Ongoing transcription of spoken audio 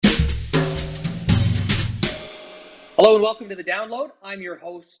Hello and welcome to the download. I'm your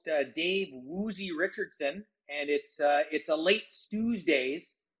host, Dave Woozy Richardson, and it's a late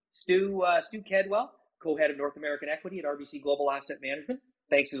Tuesdays. Stu Kedwell, co-head of North American Equity at RBC Global Asset Management.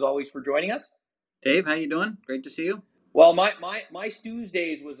 Thanks as always for joining us. Dave, how you doing? Great to see you. Well, my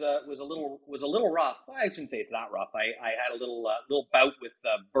Tuesdays was a little rough. I shouldn't say it's not rough. I had a little bout with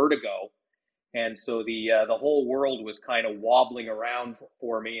vertigo, and so the whole world was kind of wobbling around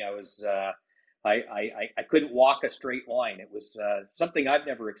for me. I couldn't walk a straight line. It was something I've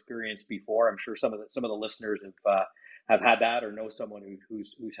never experienced before. I'm sure some of the listeners have had that or know someone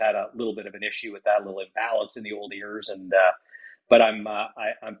who's had a little bit of an issue with that, a little imbalance in the old ears. And but I'm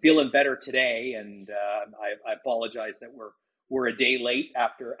feeling better today, and I apologize that we're a day late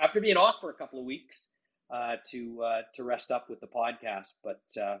after being off for a couple of weeks to rest up with the podcast. But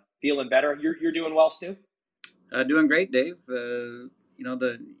feeling better. You're doing well, Stu? Doing great, Dave.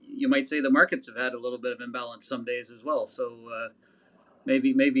 You might say the markets have had a little bit of imbalance some days as well. So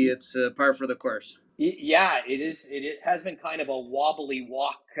maybe it's par for the course. Yeah, it is. It has been kind of a wobbly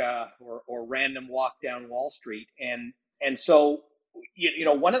walk or random walk down Wall Street, and so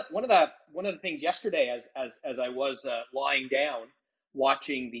one of the things yesterday as I was lying down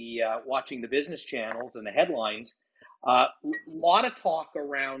watching the business channels and the headlines, lot of talk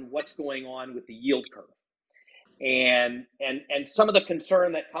around what's going on with the yield curve. And some of the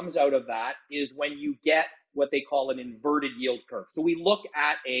concern that comes out of that is when you get what they call an inverted yield curve. So we look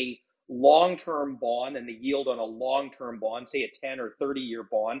at a long-term bond and the yield on a long-term bond, say a 10 or 30-year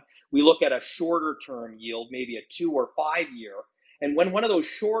bond. We look at a shorter-term yield, maybe a 2 or 5-year. And when one of those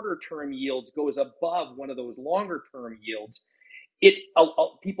shorter-term yields goes above one of those longer-term yields,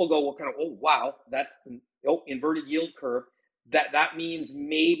 people go, well, kind of, oh wow, that inverted yield curve. That means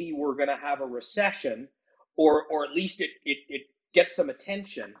maybe we're going to have a recession, or at least it gets some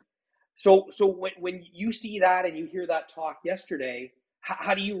attention. So when you see that and you hear that talk yesterday,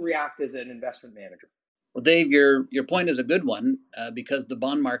 how do you react as an investment manager? Well, Dave, your point is a good one because the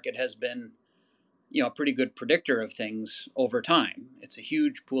bond market has been a pretty good predictor of things over time. It's a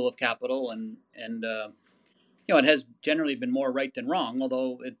huge pool of capital, and it has generally been more right than wrong.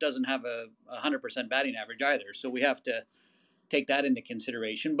 Although it doesn't have a 100% batting average either, so we have to take that into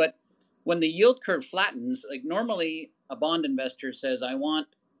consideration. But when the yield curve flattens, like normally a bond investor says, I want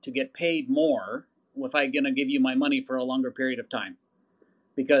to get paid more if I'm going to give you my money for a longer period of time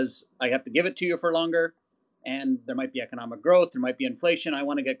because I have to give it to you for longer and there might be economic growth, there might be inflation. I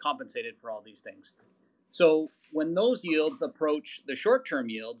want to get compensated for all these things. So when those yields approach the short term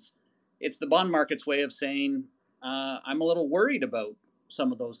yields, it's the bond market's way of saying, I'm a little worried about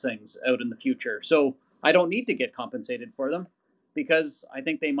some of those things out in the future. So I don't need to get compensated for them because I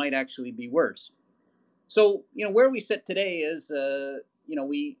think they might actually be worse. So, where we sit today is,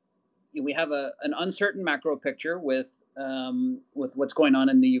 we have an uncertain macro picture with what's going on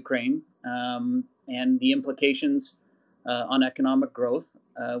in the Ukraine and the implications on economic growth.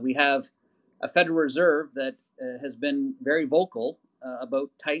 We have a Federal Reserve that has been very vocal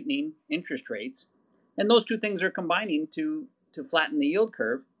about tightening interest rates, and those two things are combining to flatten the yield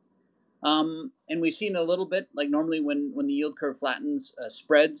curve. And we've seen a little bit, like normally when the yield curve flattens,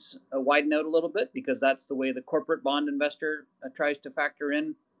 spreads widen out a little bit because that's the way the corporate bond investor tries to factor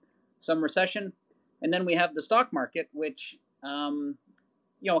in some recession. And then we have the stock market, which,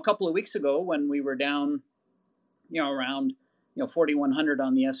 a couple of weeks ago when we were down, around, 4,100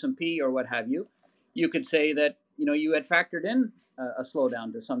 on the S&P or what have you, you could say that, you had factored in a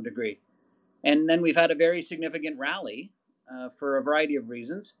slowdown to some degree. And then we've had a very significant rally for a variety of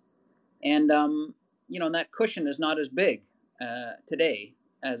reasons. And that cushion is not as big today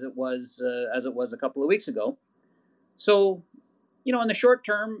as it was a couple of weeks ago. So, in the short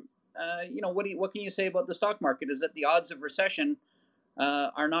term, what can you say about the stock market? Is that the odds of recession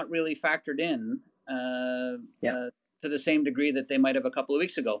are not really factored in Yeah. to the same degree that they might have a couple of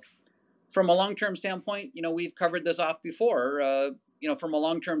weeks ago. From a long-term standpoint, we've covered this off before. From a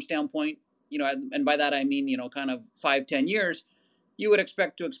long-term standpoint, and by that I mean, kind of 5-10 years, you would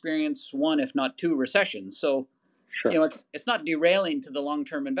expect to experience one, if not two, recessions. So, Sure. it's not derailing to the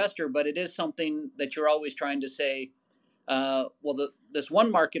long-term investor, but it is something that you're always trying to say. This one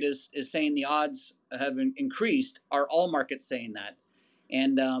market is saying the odds have increased. Are all markets saying that?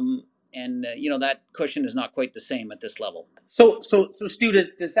 And that cushion is not quite the same at this level. So Stu,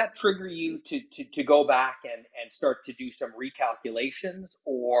 does that trigger you to go back and start to do some recalculations,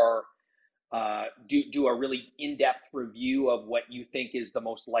 or do a really in-depth review of what you think is the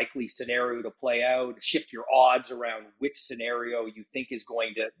most likely scenario to play out, shift your odds around which scenario you think is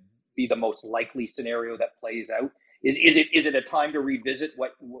going to be the most likely scenario that plays out? Is it a time to revisit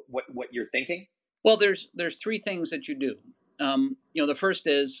what you're thinking? Well, there's three things that you do. The first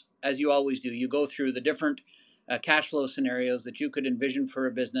is, as you always do, you go through the different cash flow scenarios that you could envision for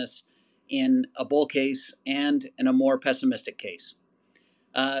a business in a bull case and in a more pessimistic case.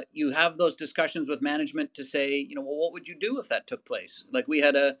 You have those discussions with management to say, well, what would you do if that took place? Like we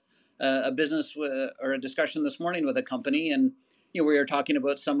had a business or a discussion this morning with a company, and we were talking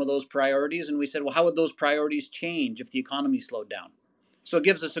about some of those priorities, and we said, well, how would those priorities change if the economy slowed down? So it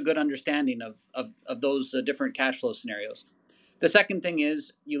gives us a good understanding of those different cash flow scenarios. The second thing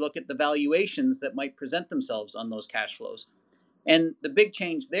is you look at the valuations that might present themselves on those cash flows. And the big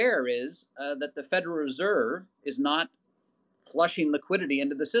change there is that the Federal Reserve is not flushing liquidity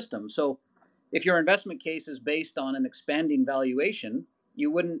into the system. So if your investment case is based on an expanding valuation,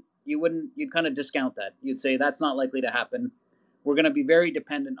 you'd kind of discount that. You'd say that's not likely to happen. We're going to be very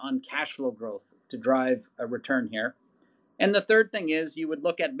dependent on cash flow growth to drive a return here. And the third thing is you would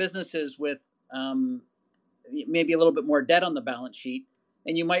look at businesses with maybe a little bit more debt on the balance sheet,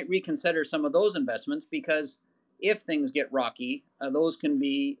 and you might reconsider some of those investments because if things get rocky, those can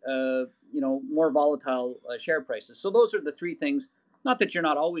be more volatile share prices. So those are the three things. Not that you're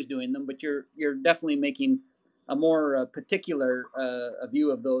not always doing them, but you're definitely making a more particular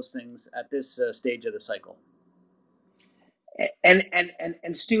view of those things at this stage of the cycle. And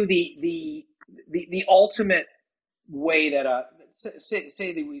Stu, the ultimate way that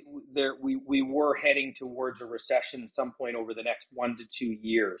say that we were heading towards a recession at some point over the next 1 to 2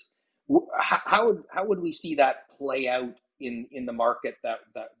 years, how would we see that play out in the market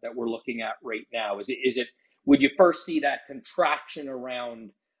that we're looking at right now? Is it would you first see that contraction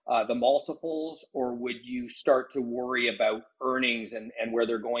around the multiples, or would you start to worry about earnings and where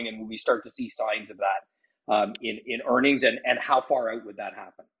they're going, and would we start to see signs of that in earnings, and how far out would that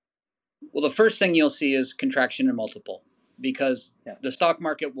happen? Well, the first thing you'll see is contraction in multiple because Yeah. the stock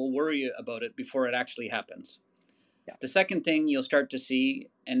market will worry about it before it actually happens. Yeah. The second thing you'll start to see,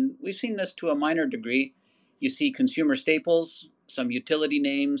 and we've seen this to a minor degree, you see consumer staples, some utility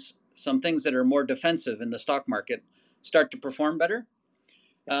names, some things that are more defensive in the stock market start to perform better.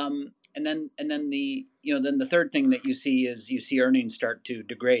 And then the third thing that you see is you see earnings start to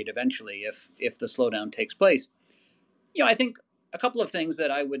degrade eventually if the slowdown takes place. I think a couple of things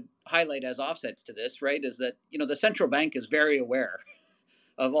that I would highlight as offsets to this, right, is that the central bank is very aware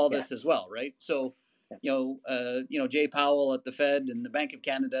of all this as well, right? So, Jay Powell at the Fed and the Bank of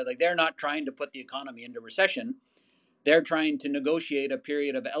Canada, like they're not trying to put the economy into recession. They're trying to negotiate a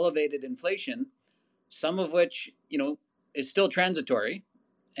period of elevated inflation, some of which is still transitory,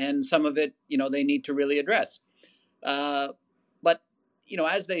 and some of it they need to really address. But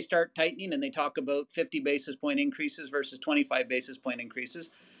as they start tightening and they talk about 50 basis point increases versus 25 basis point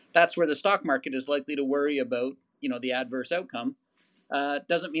increases, that's where the stock market is likely to worry about the adverse outcome.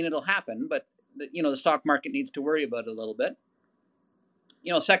 Doesn't mean it'll happen, but the stock market needs to worry about it a little bit.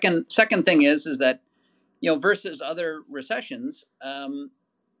 Second thing is that versus other recessions,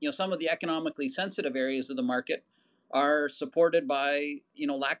 some of the economically sensitive areas of the market are supported by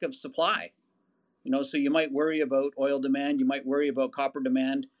lack of supply. So you might worry about oil demand, you might worry about copper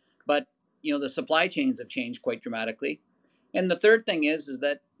demand, but the supply chains have changed quite dramatically. And the third thing is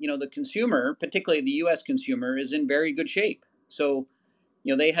that the consumer, particularly the U.S. consumer, is in very good shape. So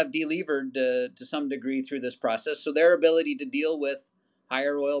they have delevered to some degree through this process. So their ability to deal with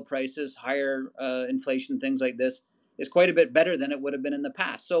higher oil prices, higher inflation, things like this, is quite a bit better than it would have been in the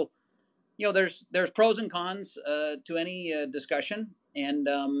past. So there's pros and cons to any discussion, and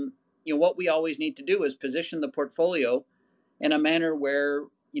what we always need to do is position the portfolio in a manner where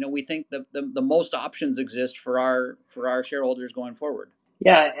we think the most options exist for our shareholders going forward.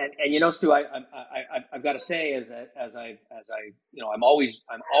 Yeah, and Stu, I've got to say, I'm always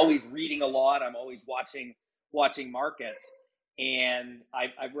reading a lot. I'm always watching markets, and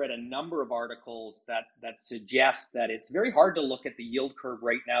I've read a number of articles that suggest that it's very hard to look at the yield curve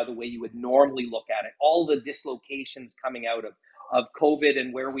right now the way you would normally look at it. All the dislocations coming out of COVID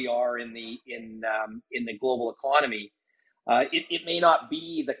and where we are in the global economy. It may not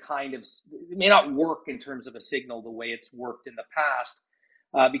be it may not work in terms of a signal the way it's worked in the past.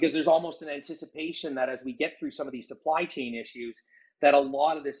 Because there's almost an anticipation that as we get through some of these supply chain issues, that a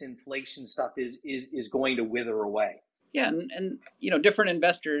lot of this inflation stuff is going to wither away. Yeah, and different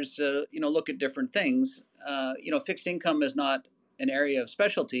investors look at different things. Fixed income is not an area of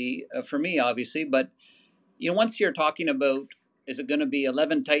specialty for me, obviously, but once you're talking about, is it going to be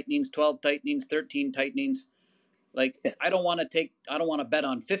 11 tightenings, 12 tightenings, 13 tightenings? Like I don't want to bet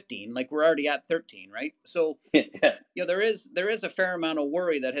on 15. Like we're already at 13, right? So there is a fair amount of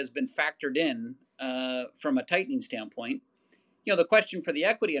worry that has been factored in from a tightening standpoint. The question for the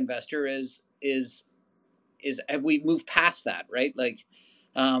equity investor is, is have we moved past that, right? Like,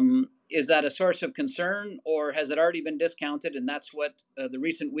 is that a source of concern, or has it already been discounted, and that's what the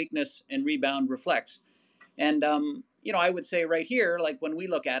recent weakness and rebound reflects? And I would say right here, like when we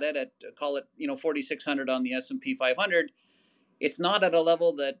look at it at call it 4,600 on the S&P 500, it's not at a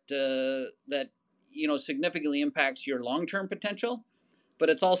level that significantly impacts your long-term potential, but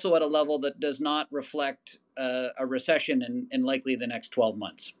it's also at a level that does not reflect a recession in likely the next 12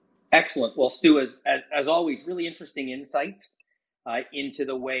 months. Excellent. Well, Stu, as always, really interesting insights into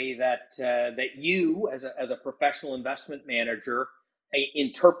the way that you, as a professional investment manager,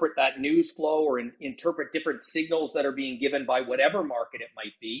 interpret that news flow or interpret different signals that are being given by whatever market it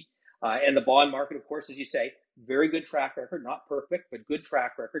might be. And the bond market, of course, as you say, very good track record, not perfect, but good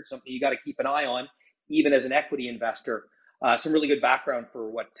track record, something you got to keep an eye on, even as an equity investor. Some really good background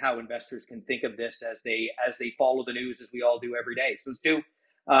for how investors can think of this as they follow the news, as we all do every day. So, Stu,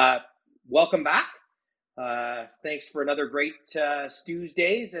 welcome back. Thanks for another great Stu's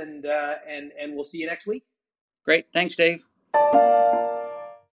Days, and we'll see you next week. Great. Thanks, Dave.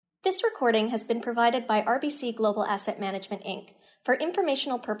 This recording has been provided by RBC Global Asset Management, Inc. for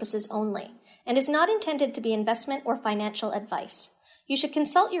informational purposes only and is not intended to be investment or financial advice. You should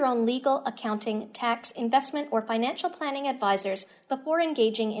consult your own legal, accounting, tax, investment, or financial planning advisors before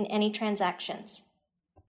engaging in any transactions.